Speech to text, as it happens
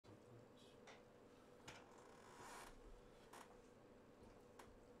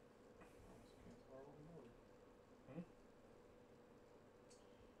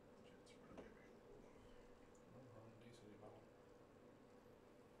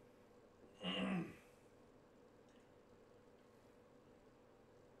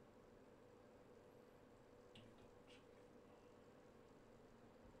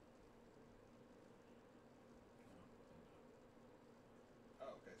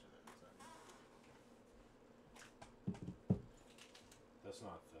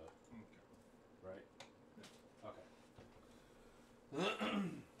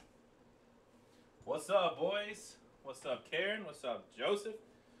up, boys? What's up, Karen? What's up, Joseph?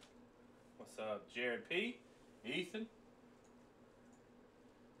 What's up, Jared P? Ethan?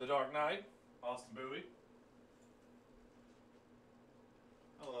 The Dark Knight? Austin Bowie?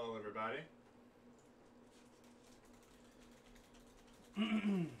 Hello, everybody.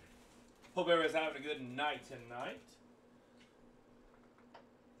 Hope everybody's having a good night tonight.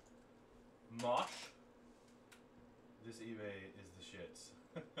 Mosh. This eBay is the shits.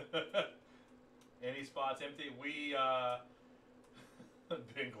 Any spots empty? We,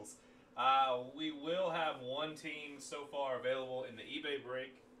 Bengals. We will have one team so far available in the eBay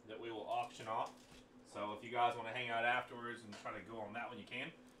break that we will auction off. So if you guys want to hang out afterwards and try to go on that one, you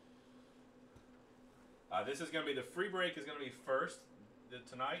can. This is going to be the free break is going to be first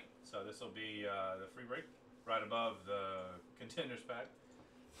tonight. So this will be the free break right above the Contenders pack.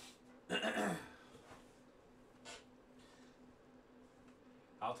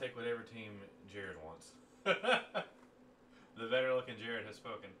 I'll take whatever team Jared wants. The better looking Jared has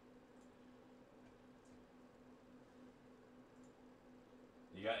spoken.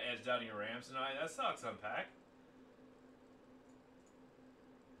 You got edged out in your Rams tonight? That sucks, Unpack.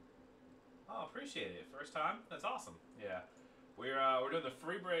 Oh, appreciate it. First time? That's awesome. Yeah. We're doing the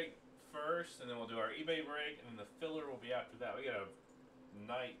free break first, and then we'll do our eBay break, and then the filler will be after that. We got a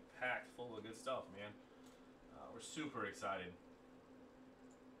night packed full of good stuff, man. We're super excited.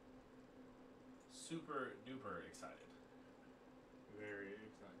 Super duper excited. Very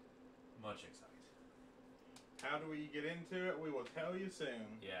excited. Much excited. How do we get into it? We will tell you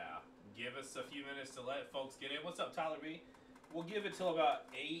soon. Yeah. Give us a few minutes to let folks get in. What's up, Tyler B? We'll give it till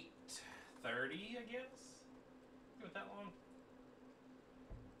about 8:30, I guess. Give it that long?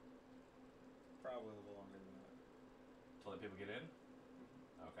 Probably a little longer than that. To let people get in?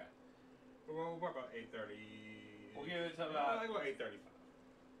 Okay. Well, we're about 8:30. We'll give it to about... I go 8:35.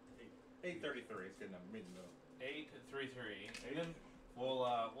 8:33 is good enough. Mid middle. 8:33. And then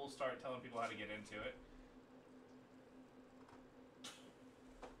we'll start telling people how to get into it.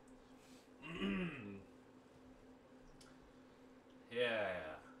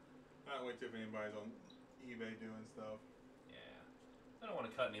 Yeah. Not wait till if anybody's on eBay doing stuff. Yeah. I don't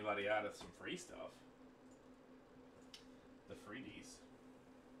want to cut anybody out of some free stuff. The freebies.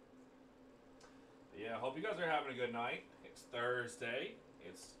 But yeah, hope you guys are having a good night. It's Thursday.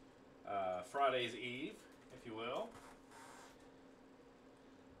 It's Friday's Eve, if you will.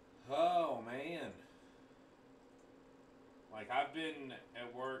 Oh, man. Like, I've been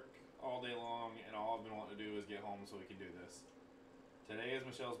at work all day long, and all I've been wanting to do is get home so we can do this. Today is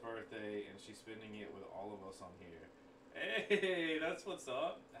Michelle's birthday, and she's spending it with all of us on here. Hey, that's what's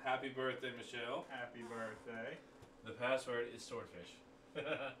up. Happy birthday, Michelle. Happy birthday. The password is swordfish.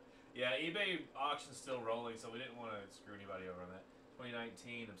 Yeah, eBay auction's still rolling, so we didn't want to screw anybody over on that.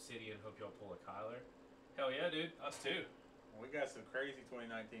 2019 Obsidian, hope y'all pull a Kyler. Hell yeah, dude. Us too. We got some crazy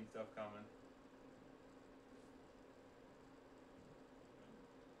 2019 stuff coming.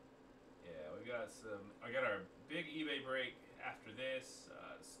 Yeah, we got some. I got our big eBay break after this.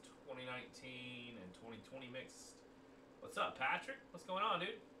 It's 2019 and 2020 mixed. What's up, Patrick? What's going on,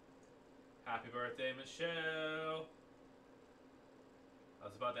 dude? Happy birthday, Michelle. I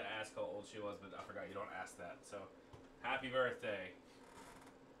was about to ask how old she was, but I forgot you don't ask that. So, happy birthday.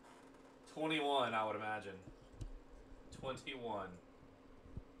 21, I would imagine. 21.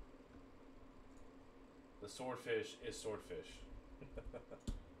 The swordfish is swordfish.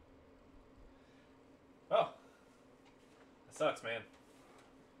 Oh. That sucks, man.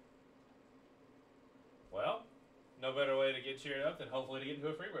 Well, no better way to get cheered up than hopefully to get into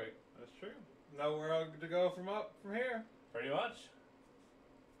a free break. That's true. Nowhere to go from here. Pretty much.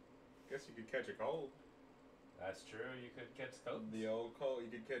 Guess you could catch a cold. That's true. You could catch colds. The old cold. You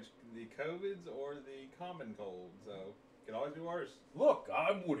could catch the COVIDs or the common cold. So, it could always be worse. Look,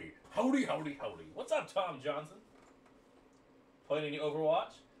 I'm Woody. Howdy, howdy, howdy. What's up, Tom Johnson? Playing any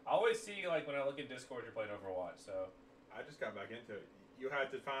Overwatch? I always see, like, when I look at Discord, you're playing Overwatch, so... I just got back into it. You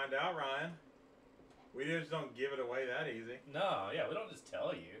had to find out, Ryan. We just don't give it away that easy. No, yeah, we don't just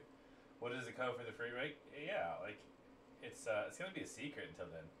tell you. What is the code for the free break? Yeah, like, it's gonna be a secret until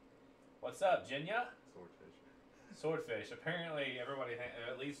then. What's up, Jenya? Swordfish. Swordfish. Apparently, everybody,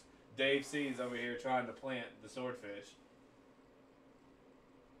 at least Dave C's over here trying to plant the swordfish.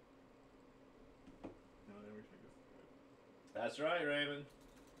 No, they wish we could. That's right, Raymond.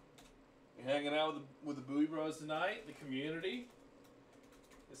 You're hanging out with the Bowie Bros tonight, the community.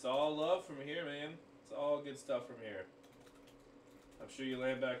 It's all love from here, man. It's all good stuff from here. I'm sure you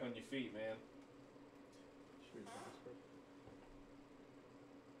land back on your feet, man. Sweet bastard.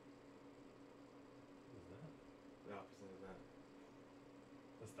 What is that? The opposite of that.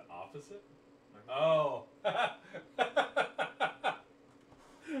 That's the opposite? My Oh.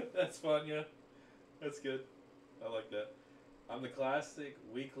 That's fun, yeah. That's good. I like that. I'm the classic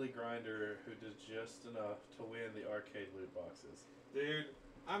weekly grinder who does just enough to win the arcade loot boxes. Dude,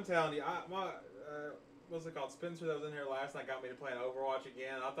 I'm telling you, what's it called? Spencer that was in here last night got me to play an Overwatch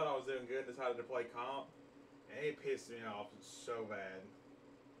again. I thought I was doing good, decided to play comp, and it pissed me off so bad.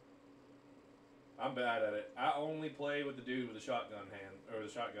 I'm bad at it. I only play with the dude with the shotgun hand, or the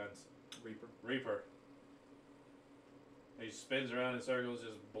shotguns. Reaper. He spins around in circles,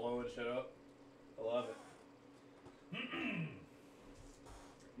 just blowing shit up. I love it.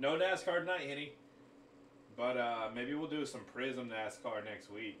 No NASCAR tonight, Henny. But maybe we'll do some Prism NASCAR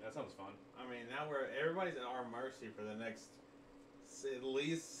next week. That sounds fun. I mean, now everybody's at our mercy for the next at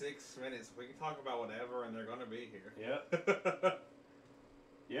least 6 minutes. We can talk about whatever, and they're going to be here. Yep.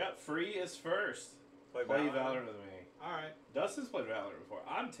 Yep, free is first. Play Valorant with me. Alright. Dustin's played Valorant before.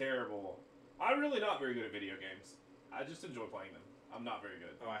 I'm terrible. I'm really not very good at video games. I just enjoy playing them. I'm not very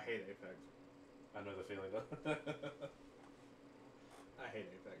good. Oh, I hate Apex. I know the feeling though. I hate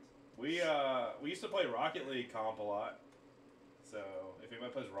Apex. We used to play Rocket League comp a lot. So if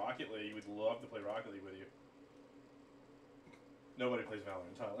anybody plays Rocket League, we'd love to play Rocket League with you. Nobody plays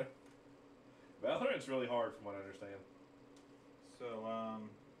Valorant, Tyler. Valorant's really hard from what I understand. So,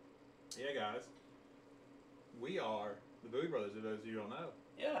 yeah, guys. We are the Bowie Brothers, for those of you who don't know.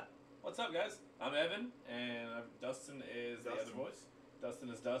 Yeah. What's up, guys? I'm Evan, and Dustin is the other voice. Dustin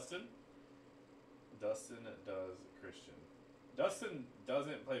is Dustin. Dustin does Christian. Dustin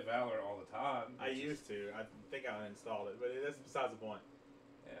doesn't play Valorant all the time. I used to. I think I uninstalled it, but that's besides the point.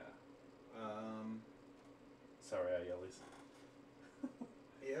 Yeah. Sorry, I yell, Lisa.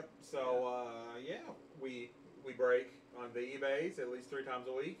 Yep. So, yeah, we break on the eBays at least 3 times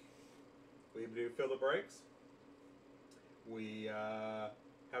a week. We do fill the breaks. We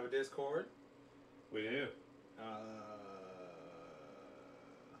have a Discord. We do.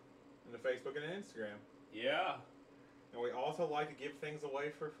 And a Facebook and an Instagram. Yeah. And we also like to give things away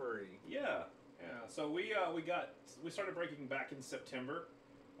for free. Yeah. Yeah. So we started breaking back in September.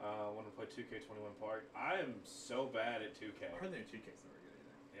 When we played 2K21 Park. I am so bad at 2K. I heard the new 2K's not very good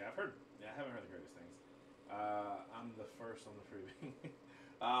either. Yeah, I haven't heard the greatest things. I'm the first on the freebie.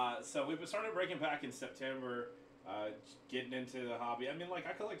 So we started breaking back in September, getting into the hobby. I mean, like,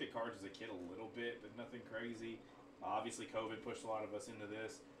 I collected cards as a kid a little bit, but nothing crazy. Obviously, COVID pushed a lot of us into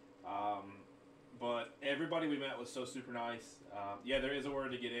this. But everybody we met was so super nice. Yeah, there is a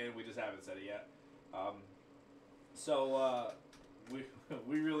word to get in. We just haven't said it yet.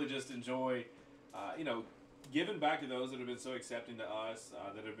 We really just enjoy, giving back to those that have been so accepting to us,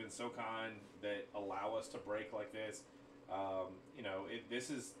 that have been so kind, that allow us to break like this.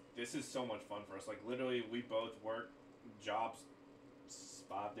 This is so much fun for us. Like, literally, we both work jobs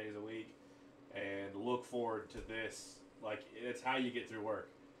 5 days a week and look forward to this. Like, it's how you get through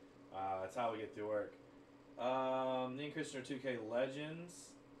work. That's how we get through work. Me and Christian are 2K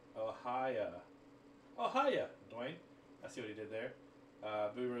Legends. Ohio, Dwayne. I see what he did there.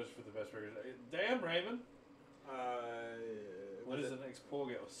 Boomers for the best burgers. Damn, Raymond. What is the next pool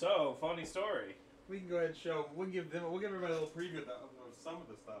game? So, funny story. We can go ahead and show. We'll give everybody a little preview of some of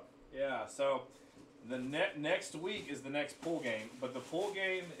the stuff. Yeah. So, the next week is the next pool game, but the pool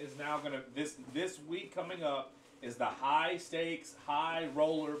game is now gonna this week coming up is the high stakes high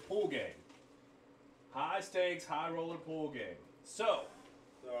roller pool game. High stakes high roller pool game. So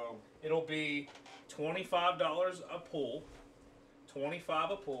it'll be $25 a pool.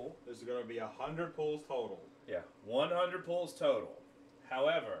 25 a pool. There's going to be 100 pools total. Yeah, 100 pools total.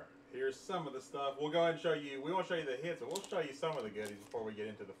 However, here's some of the stuff. We'll go ahead and show you. We won't show you the hits, but we'll show you some of the goodies before we get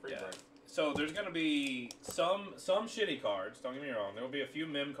into the free break. So there's going to be some shitty cards. Don't get me wrong. There will be a few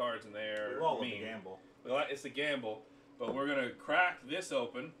mem cards in there. We roll with the gamble. It's a gamble, but we're going to crack this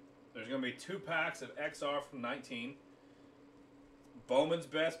open. There's going to be 2 packs of XR from 19. Bowman's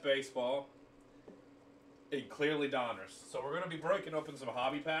Best Baseball. And clearly Donruss. So we're going to be breaking open some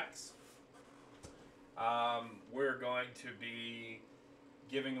hobby packs. We're going to be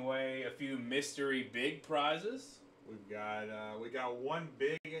giving away a few mystery big prizes. We got one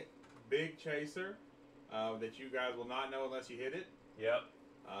big chaser that you guys will not know unless you hit it. Yep.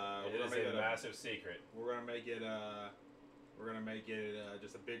 It is a massive secret. We're gonna make it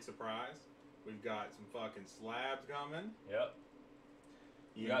just a big surprise. We've got some fucking slabs coming. Yep.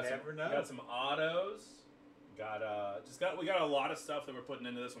 You never know. We got some autos. We got a lot of stuff that we're putting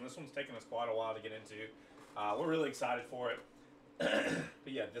into this one. This one's taken us quite a while to get into. We're really excited for it.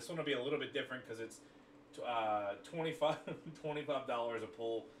 But yeah, this one will be a little bit different because it's $25 a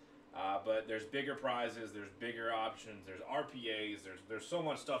pull. But there's bigger prizes, there's bigger options, there's RPAs, there's so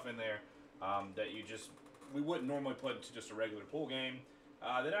much stuff in there. that we wouldn't normally put into just a regular pool game.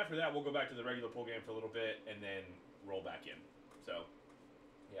 Then after that, we'll go back to the regular pool game for a little bit and then roll back in. So,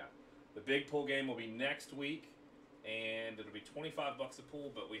 yeah. The big pool game will be next week, and it'll be $25 a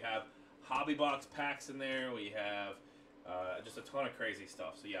pool, but we have hobby box packs in there. We have just a ton of crazy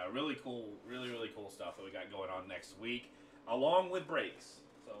stuff. So, yeah, really cool stuff that we got going on next week, along with breaks.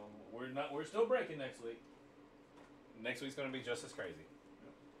 So, we're still breaking next week. Next week's going to be just as crazy.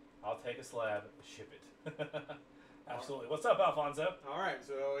 I'll take a slab, ship it. Absolutely. What's up, Alfonso? All right,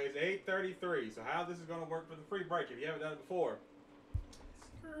 so it's 8:33. So how this is going to work for the free break, if you haven't done it before,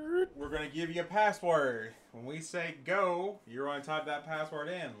 we're going to give you a password. When we say go, you're going to type that password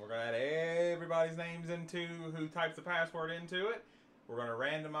in. We're going to add everybody's names into who types the password into it. We're going to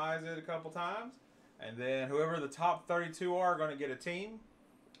randomize it a couple times. And then whoever the top 32 are going to get a team.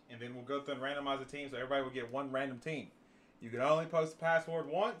 And then we'll go through and randomize the team so everybody will get one random team. You can only post the password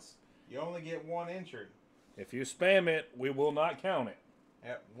once. You only get one entry. If you spam it, we will not count it.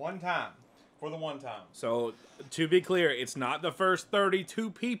 At one time. For the one time. So, to be clear, it's not the first 32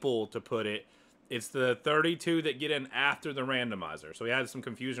 people to put it. It's the 32 that get in after the randomizer. So we had some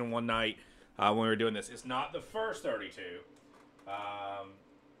confusion one night when we were doing this. It's not the first 32.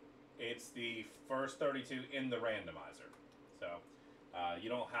 It's the first 32 in the randomizer. So, you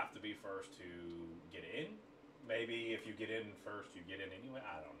don't have to be first to get in. Maybe if you get in first, you get in anyway.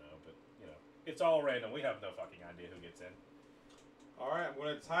 I don't know, but, you know, it's all random. We have no fucking idea who gets in. All right, I'm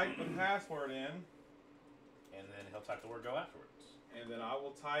going to type the password in. And then he'll type the word go afterwards. And then I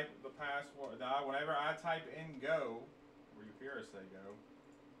will type the password. Whenever I type in go, or you hear us say go,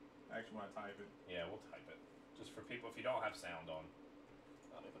 actually when I type it. Yeah, we'll type it. Just for people, if you don't have sound on.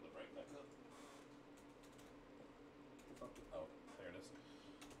 Let me put the brake back up. Oh, there it is.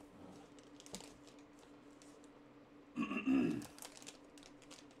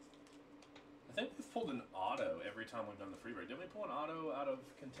 I think we've pulled an auto every time we've done the free break. Didn't we pull an auto out of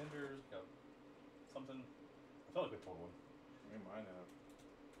Contenders? No, something. I feel like we pulled one. We might have.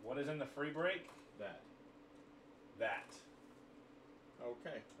 What is in the free break? That.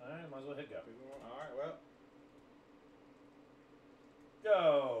 Okay. Alright, might as well hit go. All right, well.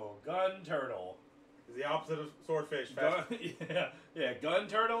 Go! Gun Turtle. Is the opposite of swordfish. Yeah. Gun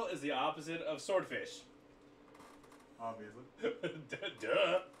Turtle is the opposite of swordfish. Obviously.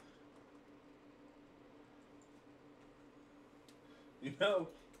 Duh. You know,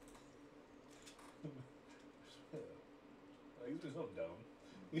 these are so dumb.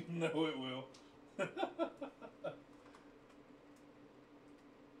 You know it will.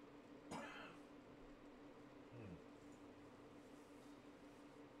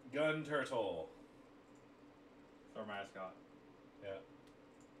 Gun Turtle. It's our mascot. Yeah.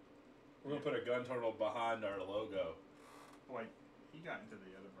 We're gonna put a gun turtle behind our logo. Wait, he got into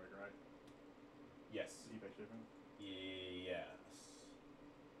the other break, right? Yes. eBay shipping? Yes.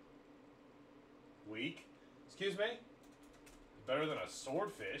 Weak? Excuse me? Better than a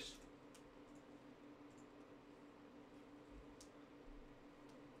swordfish.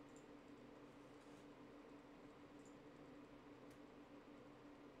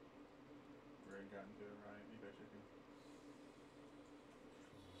 Greg got into it, right? eBay shipping.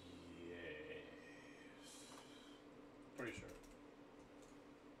 Yes. Pretty sure.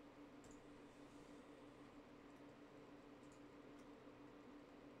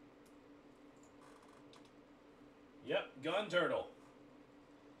 Yep, Gun Turtle.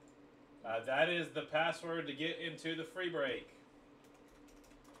 That is the password to get into the free break.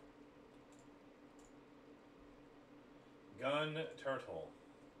 Gun Turtle.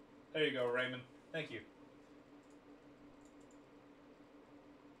 There you go, Raymond. Thank you.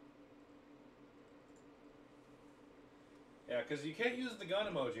 Yeah, because you can't use the gun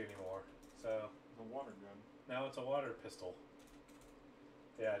emoji anymore. So The water gun. now it's a water pistol.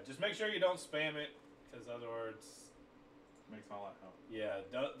 Yeah, just make sure you don't spam it, because other words... Makes all that help. Yeah,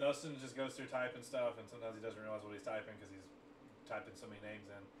 Dustin just goes through typing stuff, and sometimes he doesn't realize what he's typing because he's typing so many names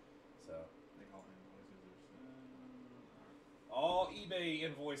in. So Make all invoices are all eBay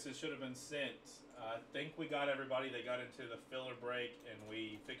invoices should have been sent. I think we got everybody. They got into the filler break, and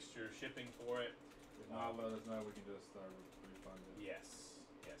we fixed your shipping for it. If not, let us know. We can just refund it. Yes,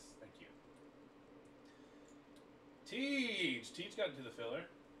 thank you. Teej got into the filler.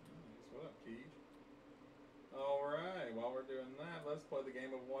 Nice. What up, Keej? Alright, while we're doing that, let's play the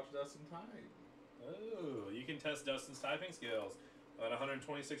game of Watch Dustin Type. Oh, you can test Dustin's typing skills at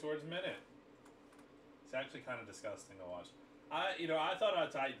 126 words a minute. It's actually kind of disgusting to watch. I thought I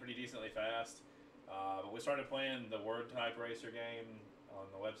typed pretty decently fast, but we started playing the word type racer game on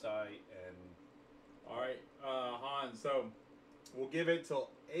the website, and Alright, Han, so we'll give it till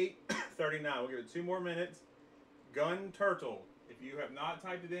 8:39. We'll give it 2 more minutes. Gun Turtle. If you have not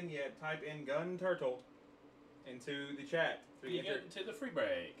typed it in yet, type in Gun Turtle into the chat. So you get into the free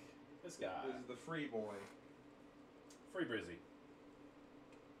break. This guy. This is the free boy. Free Brizzy.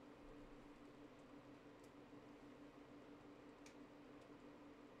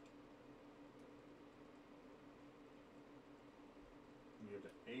 We have to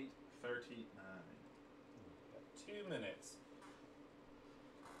 8:39. Got 2 minutes.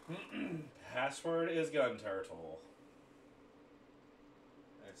 Password is Gun Turtle.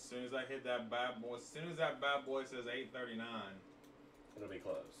 As soon as I hit that bad boy, as soon as that bad boy says 8:39, it'll be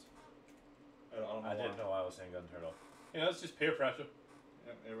closed. I didn't know I was saying Gun Turtle. You know, it's just peer pressure.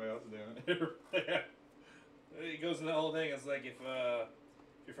 Yep, everybody else is doing it. Yeah. It goes in the whole thing. It's like if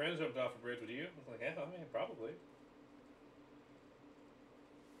your friends jumped off a bridge, would you? It's like, yeah, I mean, probably.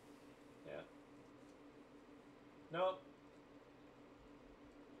 Yeah. No.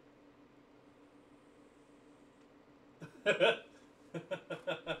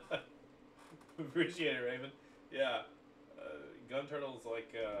 Appreciate it, Raven. Yeah. Gun Turtle's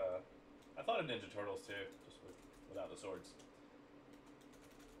like, I thought of Ninja Turtles too, just without the swords.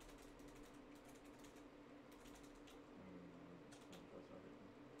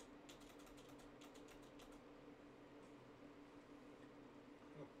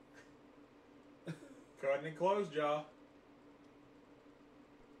 Go ahead and close, jaw.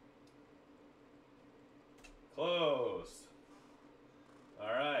 Closed.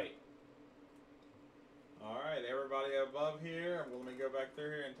 Alright. Alright, everybody above here. Let me go back through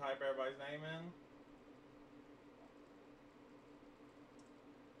here and type everybody's name in.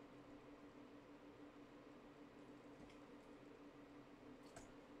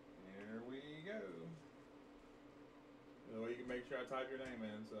 Here we go. That way you can make sure I type your name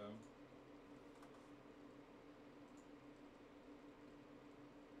in, so.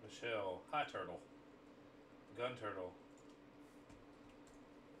 Michelle. Hi, Turtle. Gun Turtle.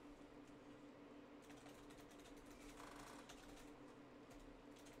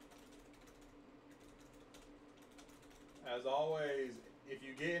 As always, if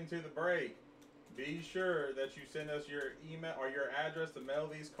you get into the break, be sure that you send us your email or your address to mail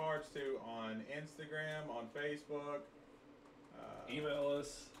these cards to on Instagram, on Facebook. Email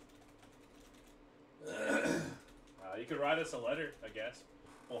us. You could write us a letter, I guess.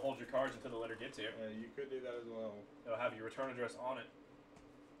 We'll hold your cards until the letter gets here. You could do that as well. It'll have your return address on it.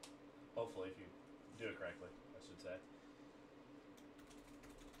 Hopefully, if you do it correctly, I should say.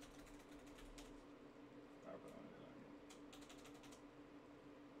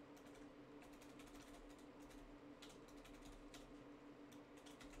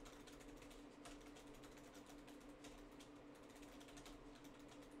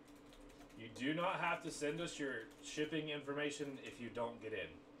 You do not have to send us your shipping information if you don't get in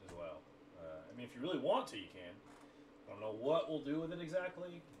as well. I mean, if you really want to, you can. I don't know what we'll do with it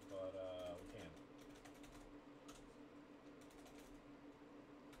exactly, but we can.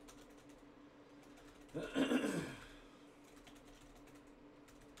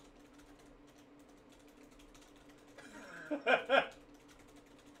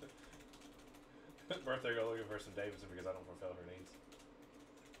 Birthday girl looking for some Davidson because I don't fulfill her needs.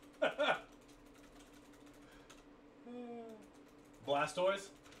 Blastoise?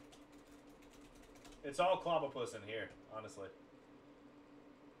 It's all Clobopus in here, honestly.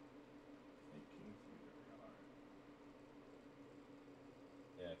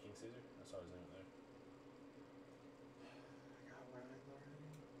 Yeah, King Caesar? I saw his name there.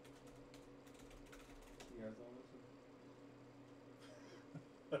 You guys all listen?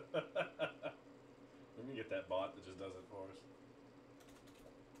 Let me get that bot that just does it for us.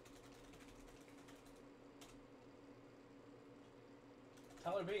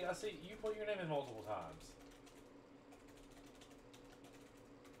 Tyler B, I see you put your name in multiple times.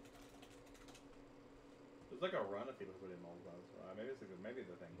 There's like a run of people who put in multiple times. Maybe it's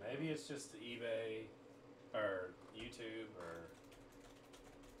the thing. Maybe it's just eBay or YouTube or.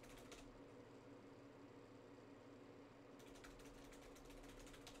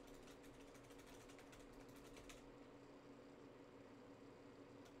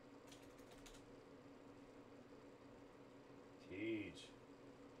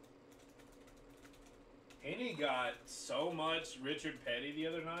 Henny got so much Richard Petty the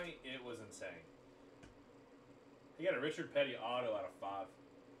other night, it was insane. He got a Richard Petty auto out of 5.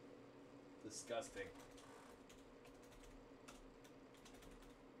 Disgusting.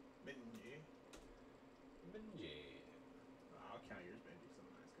 Benji. I'll count yours, Benji. Some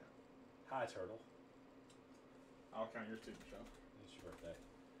nice guy. Hi, Turtle. I'll count yours too, Michelle. It's your birthday.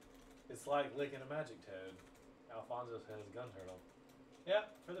 It's like licking a magic toad. Alfonso says Gun Turtle. Yeah,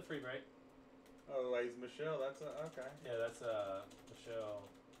 for the free break. Oh, Lays Michelle. That's okay. Yeah, that's Michelle.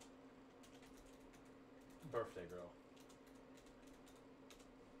 Birthday girl.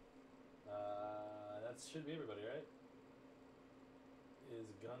 That should be everybody, right? Is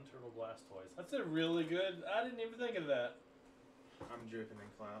Gun Turtle Blastoise. That's a really good. I didn't even think of that. I'm dripping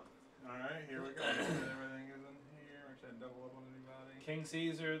in clout. All right, here we go. Everything is in here. Make sure I double up on anybody. King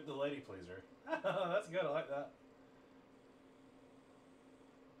Caesar, the lady pleaser. That's good. I like that.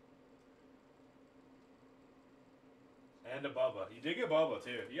 And a Bubba. You did get Bubba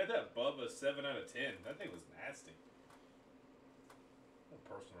too. You got that Bubba 7 out of 10. That thing was nasty. A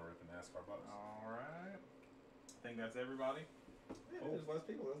personal ripping NASCAR Bucks. All right. I think that's everybody. Yeah, Cool. there's less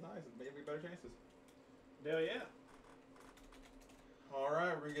people. That's nice. Maybe better chances. Hell yeah. All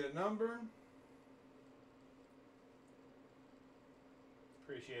right, we're gonna get a number.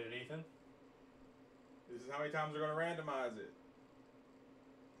 Appreciate it, Ethan. This is how many times we're gonna randomize it.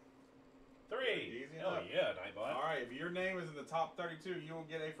 3. Easy Hell enough. yeah, Nightbot. All right, if your name is in the top 32, you will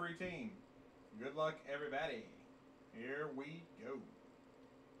get a free team. Good luck, everybody. Here we go.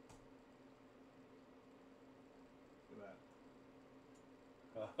 Look at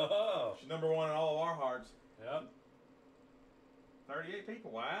that. Oh. She's number one in all of our hearts. Yep. 38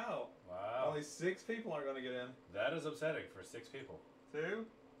 people. Wow. Wow. Only 6 people are going to get in. That is upsetting for 6 people. 2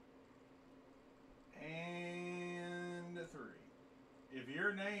 and 3. If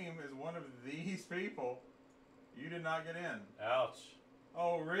your name is one of these people, you did not get in. Ouch.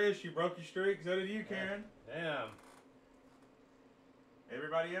 Oh, Rish, you broke your streak. So did you, Karen. Damn.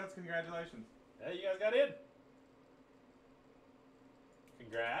 Everybody else, congratulations. Hey, you guys got in.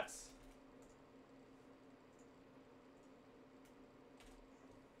 Congrats.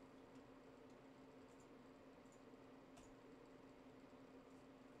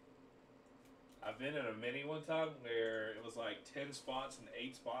 I've been in a mini one time where it was like 10 spots and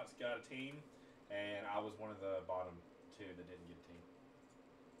 8 spots got a team, and I was one of the bottom 2 that didn't get a team.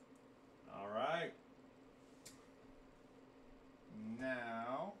 All right.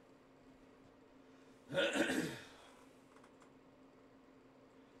 Now.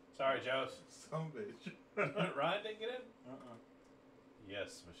 Sorry, Joe. Some bitch. Ryan didn't get in? Uh-uh.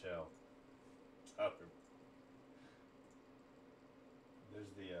 Yes, Michelle. Tucker.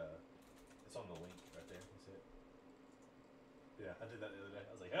 There's the, it's on the link right there. You see it? Yeah, I did that the other day.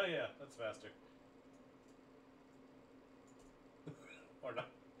 I was like, hell yeah, that's faster. Or not.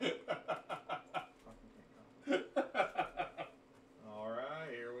 All right,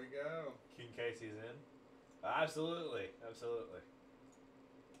 here we go. King Casey's in. Absolutely, absolutely.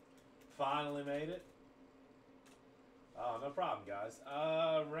 Finally made it. Oh, no problem, guys.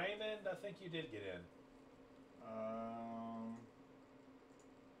 Raymond, I think you did get in.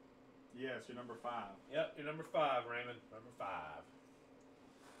 Yes, you're number 5. Yep, you're number 5, Raymond. Number 5.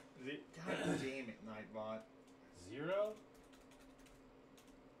 God damn it, Nightbot. 0.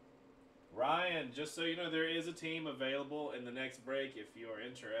 Ryan, just so you know, there is a team available in the next break if you are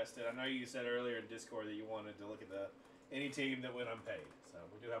interested. I know you said earlier in Discord that you wanted to look at any team that went unpaid. So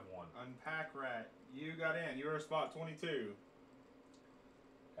we do have one. Unpack Rat, you got in. You were spot 22.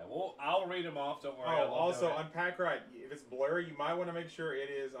 Okay, well, I'll read them off. Don't worry. Oh, also, Unpack Rat, if it's blurry, you might want to make sure it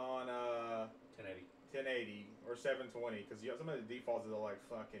is on 1080. 1080 or 720 because some of the defaults are like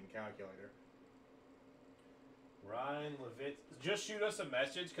fucking calculator. Ryan Levitt, just shoot us a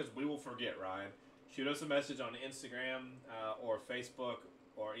message because we will forget, Ryan. Shoot us a message on Instagram or Facebook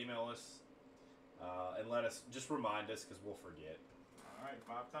or email us and let us, just remind us because we'll forget. All right,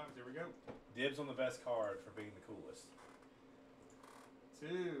 5 times. Here we go. Dibs on the best card for being the coolest. 2,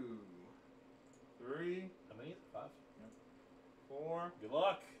 3. How many? 5? Yep. 4. Good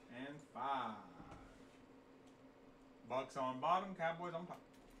luck. And 5. Bucks on bottom, Cowboys on top.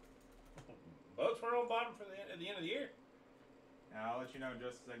 Bucks were on bottom for at the end of the year. Now, I'll let you know in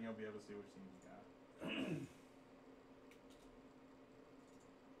just a second. You'll be able to see which team you got.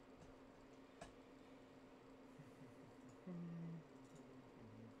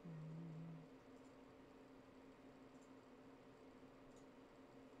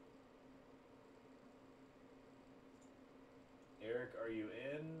 Eric, are you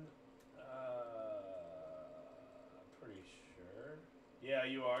in? Pretty sure. Yeah,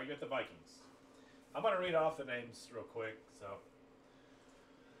 you are. You got the Vikings. I'm going to read off the names real quick, so.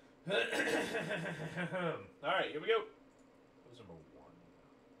 All right, here we go. Who's number 1?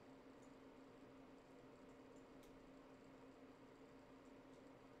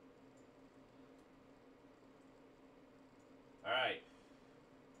 All right.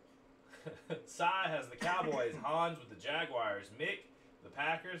 Cy has the Cowboys, Hans with the Jaguars, Mick the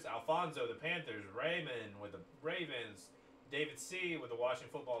Packers, Alfonso the Panthers, Raymond with the Ravens, David C. with the Washington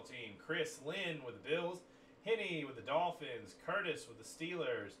football team. Chris Lynn with the Bills. Henny with the Dolphins. Curtis with the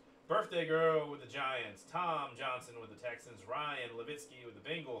Steelers. Birthday Girl with the Giants. Tom Johnson with the Texans. Ryan Levitsky with the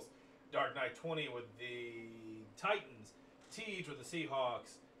Bengals. Dark Knight 20 with the Titans. Tej with the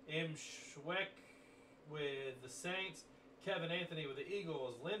Seahawks. M. Schweck with the Saints. Kevin Anthony with the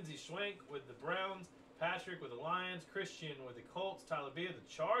Eagles. Lindsey Schwenk with the Browns. Patrick with the Lions. Christian with the Colts. Tyler B. with the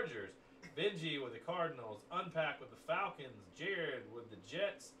Chargers. Benji with the Cardinals. Unpack with the Falcons. Jared with the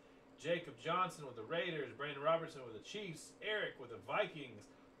Jets. Jacob Johnson with the Raiders. Brandon Robertson with the Chiefs. Eric with the Vikings.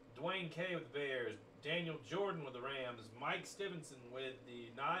 Dwayne K with the Bears. Daniel Jordan with the Rams. Mike Stevenson with the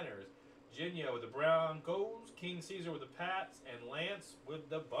Niners. Jinya with the Broncos. King Caesar with the Pats. And Lance with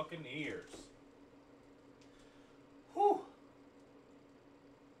the Buccaneers. Whew.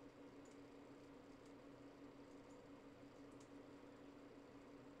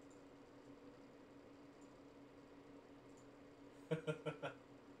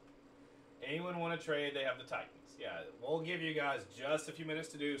 Anyone want to trade? They have the Titans. Yeah, we'll give you guys just a few minutes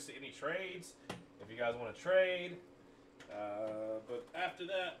to do any trades if you guys want to trade. But after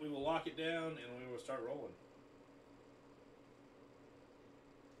that, we will lock it down and we will start rolling.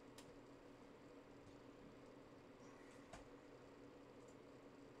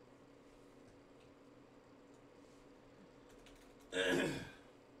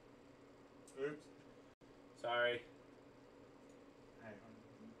 Oops. Sorry.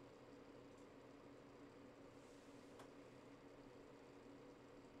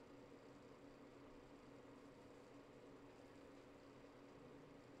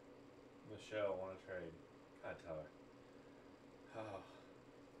 Michelle want to trade. God, tell her. Oh.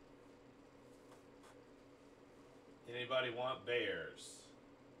 Anybody want Bears?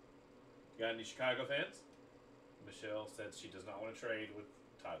 You got any Chicago fans? Michelle said she does not want to trade with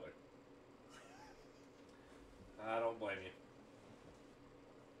Tyler. I don't blame you.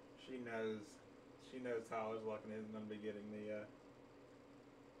 She knows Tyler's looking isn't going to be getting the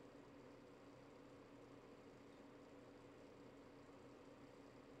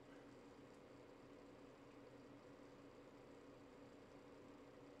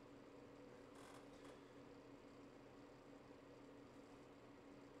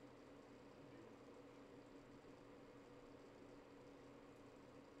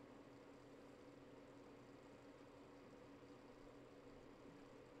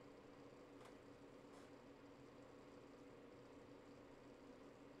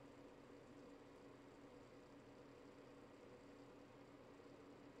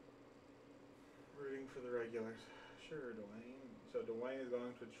for the regulars. Sure, Dwayne. So Dwayne is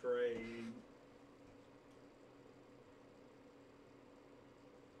going to trade.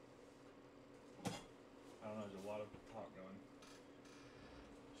 I don't know. There's a lot of talk going.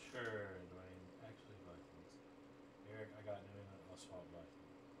 Sure, Dwayne. Actually, Vikings. Eric, I got New England. I'll swap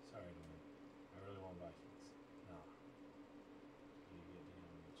Vikings. Sorry, Dwayne. I really want Vikings. No. You get DM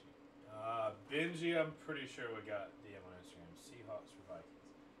on the cheat. Benji, I'm pretty sure we got DM on Instagram. Seahawks for Vikings.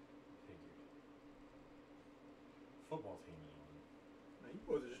 Football team, anyone? Man, you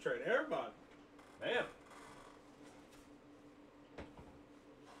boys are just trading everybody. Man.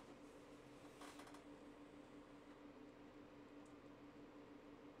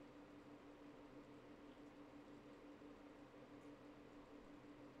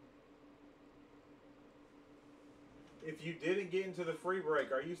 If you didn't get into the free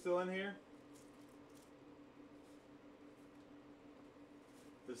break, are you still in here?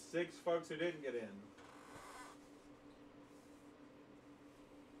 The 6 folks who didn't get in.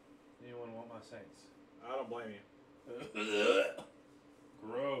 Anyone want my Saints? I don't blame you.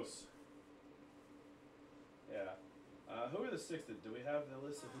 Gross. Yeah. Who are the 6 that... Do we have the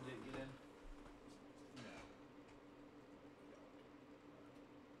list of who didn't get in? No.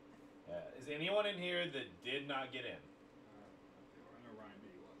 Yeah. Is anyone in here that did not get in? I know Ryan B.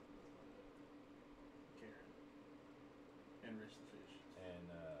 wasn't. Karen. And Rich the Fish. And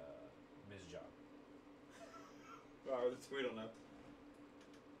Ms. John. Oh, we don't know.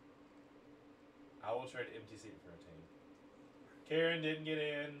 I will trade empty seat for a team. Karen didn't get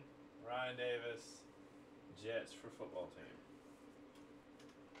in. Ryan Davis. Jets for football team.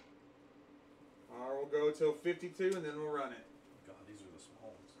 Alright, we'll go till 52 and then we'll run it. God, these are the small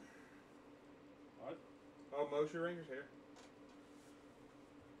ones. What? Oh, Moshe Ringer's here.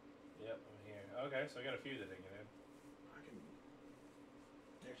 Yep, I'm here. Okay, so I got a few that didn't get in.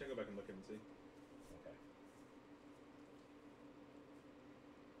 Actually, I'll go back and look and see. Okay.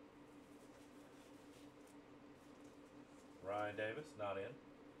 Ryan Davis, not in.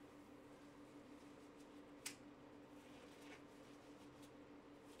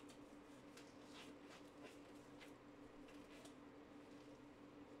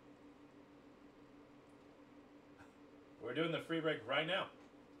 We're doing the free break right now.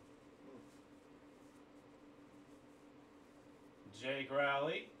 Jake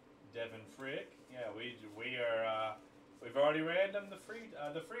Rowley, Devin Frick. Yeah, we are we've already random the free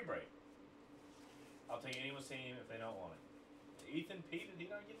break. I'll take anyone's team if they don't want it. Ethan P, did he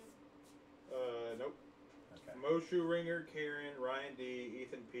not get in? Nope. Okay. Moshe Ringer, Karen, Ryan D,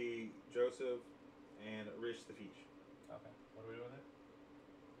 Ethan P, Joseph, and Rich the Peach. Okay. What are we doing there?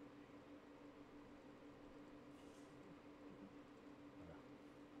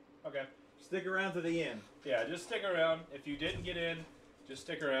 Okay. Stick around to the end. Yeah, just stick around. If you didn't get in, just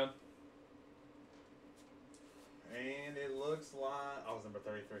stick around. And it looks like I was number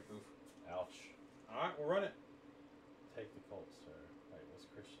 33. Oof. Ouch. All right, we'll run it. Take the Colts, sir. Wait, what's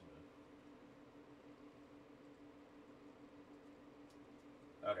Christian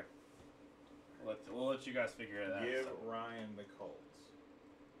doing? Okay. We'll let you guys figure it out. Give Ryan the Colts.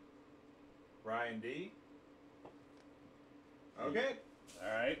 Ryan D. Okay. All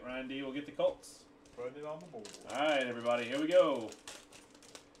right, Ryan D will get the Colts. Putting it on the board. All right, everybody, here we go.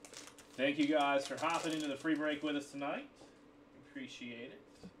 Thank you guys for hopping into the free break with us tonight. Appreciate it.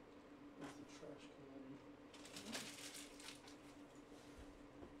 Where's the trash can?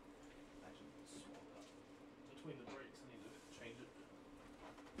 Actually, swap up. Between the breaks, I need to change it.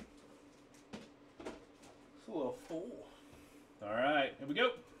 It's a little full. All right, here we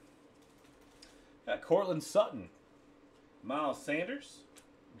go. Got Cortland Sutton, Miles Sanders,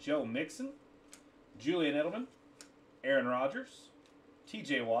 Joe Mixon, Julian Edelman, Aaron Rodgers,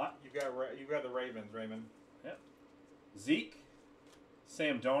 T.J. Watt. You've got the Ravens, Raymond. Yep. Zeke,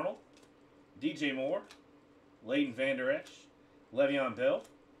 Sam Darnold, DJ Moore, Leighton Vander Esch, Le'Veon Bell,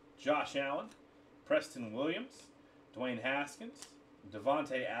 Josh Allen, Preston Williams, Dwayne Haskins,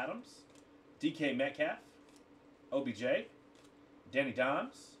 Devontae Adams, DK Metcalf, OBJ, Danny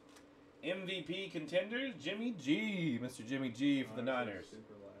Dimes, MVP contenders, Jimmy G. Mr. Jimmy G for the Niners.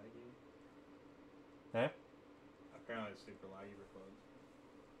 Super laggy. Huh? Apparently it's super laggy for clothes.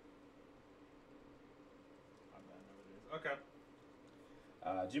 I bet I know what it is.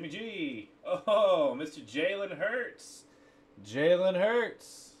 Okay. Jimmy G. Oh, Mr. Jalen Hurts. Jalen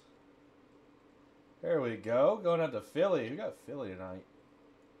Hurts. There we go. Going out to Philly. Who got Philly tonight?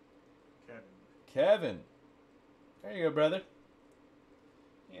 Kevin. There you go, brother.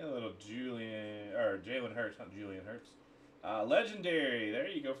 Yeah, a little Jalen Hurts, not Julian Hurts. Legendary. There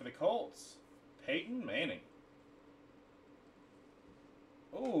you go for the Colts. Peyton Manning.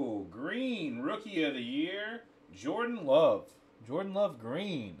 Oh, green. Rookie of the year. Jordan Love. Jordan Love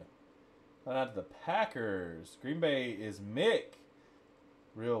green. Going out to the Packers. Green Bay is Mick.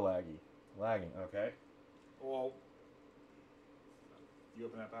 Real laggy. Lagging, okay. Well, you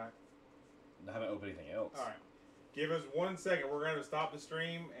open that pack? I haven't opened anything else. All right. Give us 1 second. We're going to stop the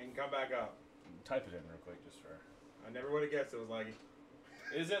stream and come back up. Type it in real quick just for... I never would have guessed it was laggy.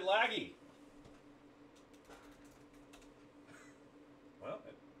 Is it laggy? Well,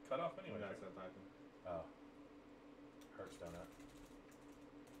 it cut off anyway. No, it's not typing. Oh. Hurts donut.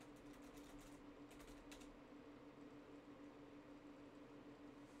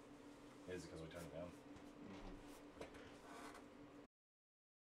 Is it because we turned it down?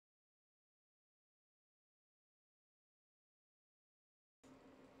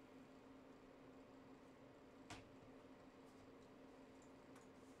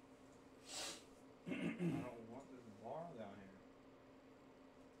 I don't want this bar down here.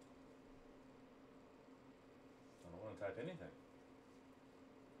 I don't want to type anything.